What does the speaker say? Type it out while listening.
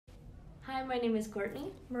Hi, my name is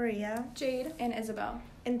Courtney, Maria, Jade, and Isabel.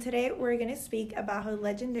 and today we're going to speak about how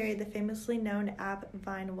legendary the famously known app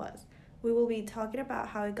Vine was. We will be talking about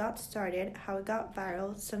how it got started, how it got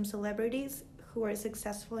viral, some celebrities who were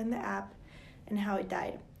successful in the app, and how it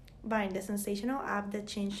died. Vine, the sensational app that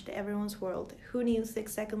changed everyone's world. Who knew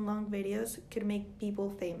 6-second long videos could make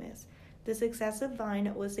people famous? The success of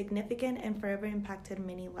Vine was significant and forever impacted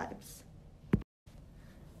many lives.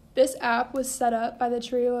 This app was set up by the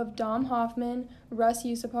trio of Dom Hoffman, Russ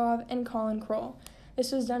Yusupov, and Colin Kroll.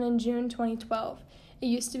 This was done in June 2012. It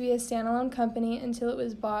used to be a standalone company until it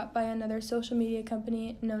was bought by another social media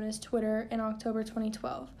company known as Twitter in October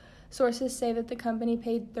 2012. Sources say that the company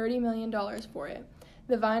paid $30 million for it.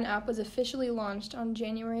 The Vine app was officially launched on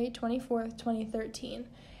January 24, 2013.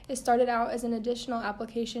 It started out as an additional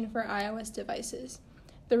application for iOS devices.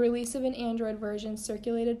 The release of an Android version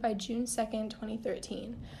circulated by June 2,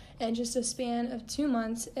 2013. In just a span of 2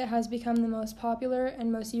 months, it has become the most popular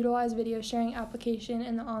and most utilized video sharing application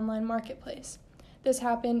in the online marketplace. This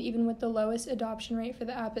happened even with the lowest adoption rate for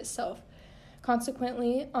the app itself.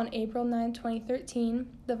 Consequently, on April 9, 2013,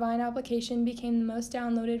 the Vine application became the most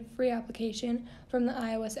downloaded free application from the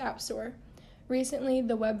iOS App Store. Recently,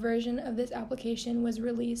 the web version of this application was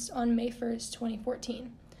released on May 1,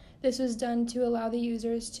 2014. This was done to allow the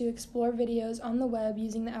users to explore videos on the web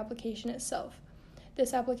using the application itself.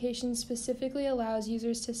 This application specifically allows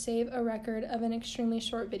users to save a record of an extremely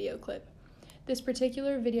short video clip. This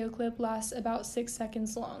particular video clip lasts about 6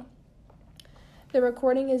 seconds long. The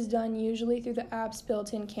recording is done usually through the app's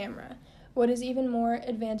built-in camera. What is even more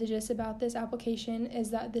advantageous about this application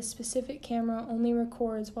is that this specific camera only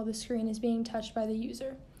records while the screen is being touched by the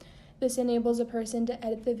user. This enables a person to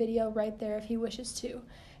edit the video right there if he wishes to.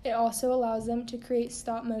 It also allows them to create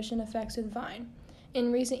stop-motion effects with Vine.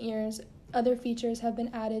 In recent years, other features have been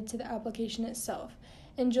added to the application itself.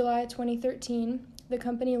 In July 2013, the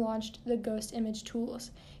company launched the Ghost Image tools,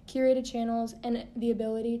 curated channels, and the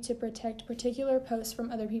ability to protect particular posts from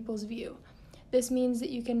other people's view. This means that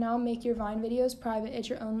you can now make your Vine videos private at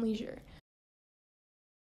your own leisure.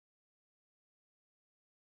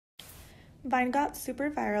 Vine got super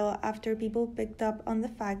viral after people picked up on the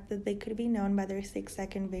fact that they could be known by their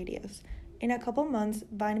 6-second videos. In a couple months,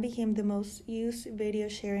 Vine became the most used video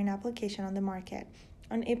sharing application on the market.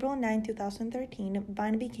 On April 9, 2013,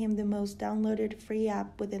 Vine became the most downloaded free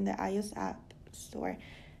app within the iOS App Store.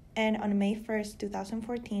 And on May 1,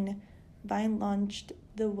 2014, Vine launched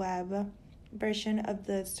the web version of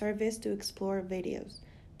the service to explore videos.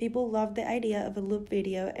 People loved the idea of a loop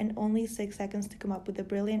video and only 6 seconds to come up with a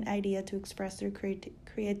brilliant idea to express their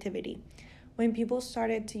creativity. When people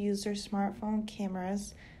started to use their smartphone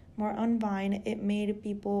cameras more on Vine, it made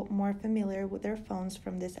people more familiar with their phones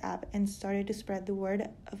from this app and started to spread the word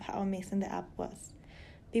of how amazing the app was.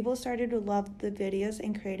 People started to love the videos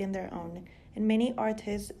and creating their own, and many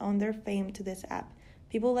artists owe their fame to this app.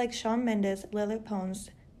 People like Shawn Mendes, Lily Pons,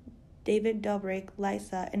 David Dobrik,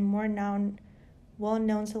 Liza, and more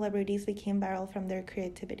well-known celebrities became viral from their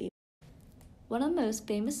creativity. One of the most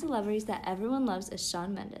famous celebrities that everyone loves is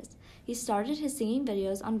Shawn Mendes. He started his singing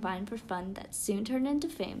videos on Vine for fun that soon turned into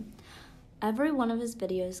fame. Every one of his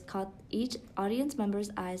videos caught each audience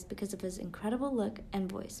member's eyes because of his incredible look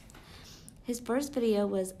and voice. His first video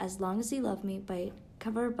was As Long As You Love Me,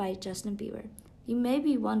 covered by Justin Bieber. You may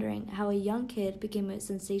be wondering how a young kid became a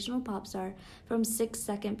sensational pop star from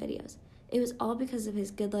 6-second videos. It was all because of his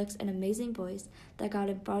good looks and amazing voice that got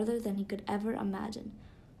him farther than he could ever imagine.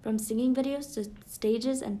 From singing videos to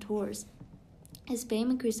stages and tours, his fame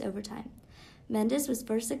increased over time. Mendes was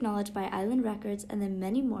first acknowledged by Island Records and then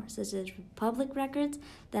many more, such as Republic Records,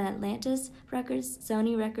 then Atlantis Records,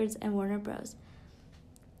 Sony Records, and Warner Bros.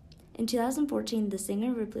 In 2014, the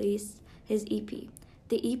singer released his EP.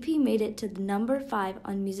 The EP made it to the number 5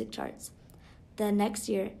 on music charts. The next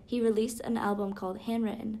year, he released an album called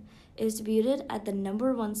Handwritten. It was debuted at the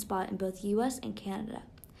number 1 spot in both US and Canada.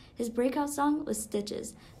 His breakout song was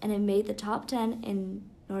Stitches, and it made the top 10 in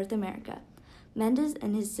North America. Mendes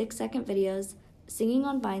and his 6-second videos singing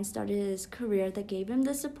on Vine started his career that gave him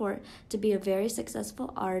the support to be a very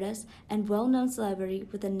successful artist and well-known celebrity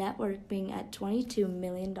with a net worth being at $22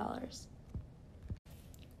 million.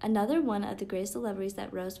 Another one of the greatest celebrities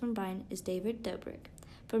that rose from Vine is David Dobrik.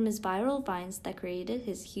 From his viral Vines that created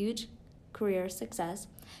his huge career success,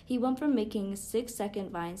 he went from making 6-second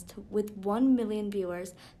Vines with 1 million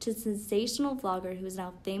viewers to a sensational vlogger who is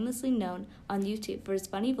now famously known on YouTube for his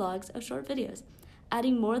funny vlogs of short videos,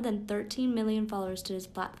 adding more than 13 million followers to his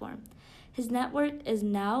platform. His net worth is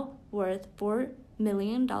now worth $4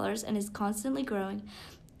 million and is constantly growing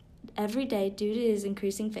every day due to his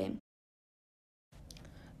increasing fame.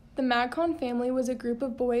 The MagCon family was a group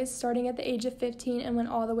of boys starting at the age of 15 and went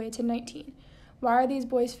all the way to 19. Why are these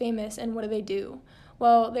boys famous and what do they do?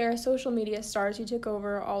 Well, they are social media stars who took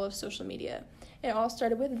over all of social media. It all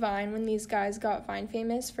started with Vine when these guys got Vine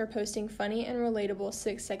famous for posting funny and relatable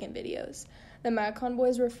 6-second videos. The MagCon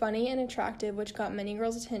boys were funny and attractive, which got many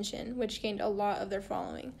girls' attention, which gained a lot of their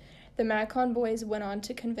following. The MagCon boys went on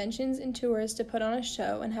to conventions and tours to put on a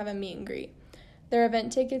show and have a meet and greet. Their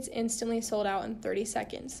event tickets instantly sold out in 30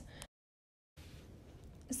 seconds.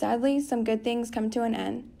 Sadly, some good things come to an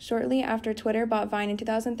end. Shortly after Twitter bought Vine in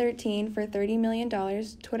 2013 for $30 million,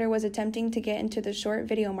 Twitter was attempting to get into the short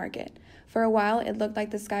video market. For a while, it looked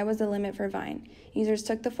like the sky was the limit for Vine. Users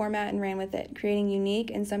took the format and ran with it, creating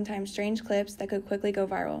unique and sometimes strange clips that could quickly go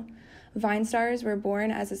viral. Vine stars were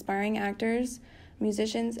born as aspiring actors,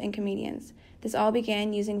 musicians, and comedians. This all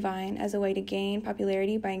began using Vine as a way to gain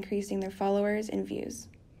popularity by increasing their followers and views.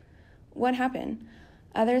 What happened?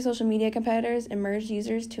 Other social media competitors emerged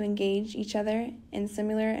users to engage each other in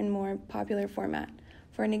similar and more popular format.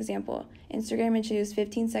 For an example, Instagram introduced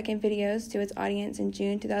 15-second videos to its audience in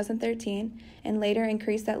June 2013 and later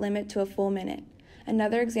increased that limit to a full minute.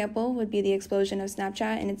 Another example would be the explosion of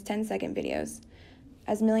Snapchat and its 10-second videos.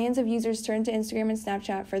 As millions of users turned to Instagram and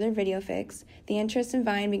Snapchat for their video fix, the interest in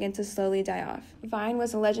Vine began to slowly die off. Vine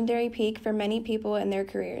was a legendary peak for many people in their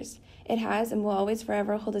careers. It has and will always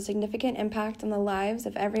forever hold a significant impact on the lives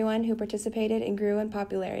of everyone who participated and grew in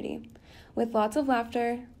popularity. With lots of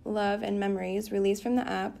laughter, love, and memories released from the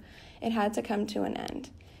app, it had to come to an end.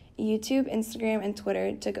 YouTube, Instagram, and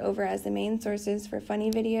Twitter took over as the main sources for funny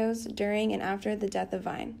videos during and after the death of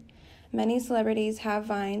Vine. Many celebrities have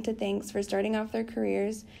Vine to thank for starting off their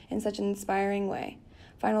careers in such an inspiring way.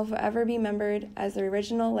 Vine will forever be remembered as the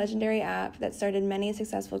original legendary app that started many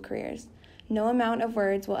successful careers. No amount of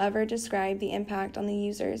words will ever describe the impact on the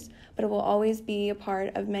users, but it will always be a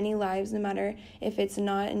part of many lives no matter if it's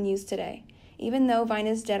not in use today. Even though Vine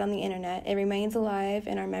is dead on the internet, it remains alive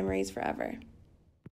in our memories forever.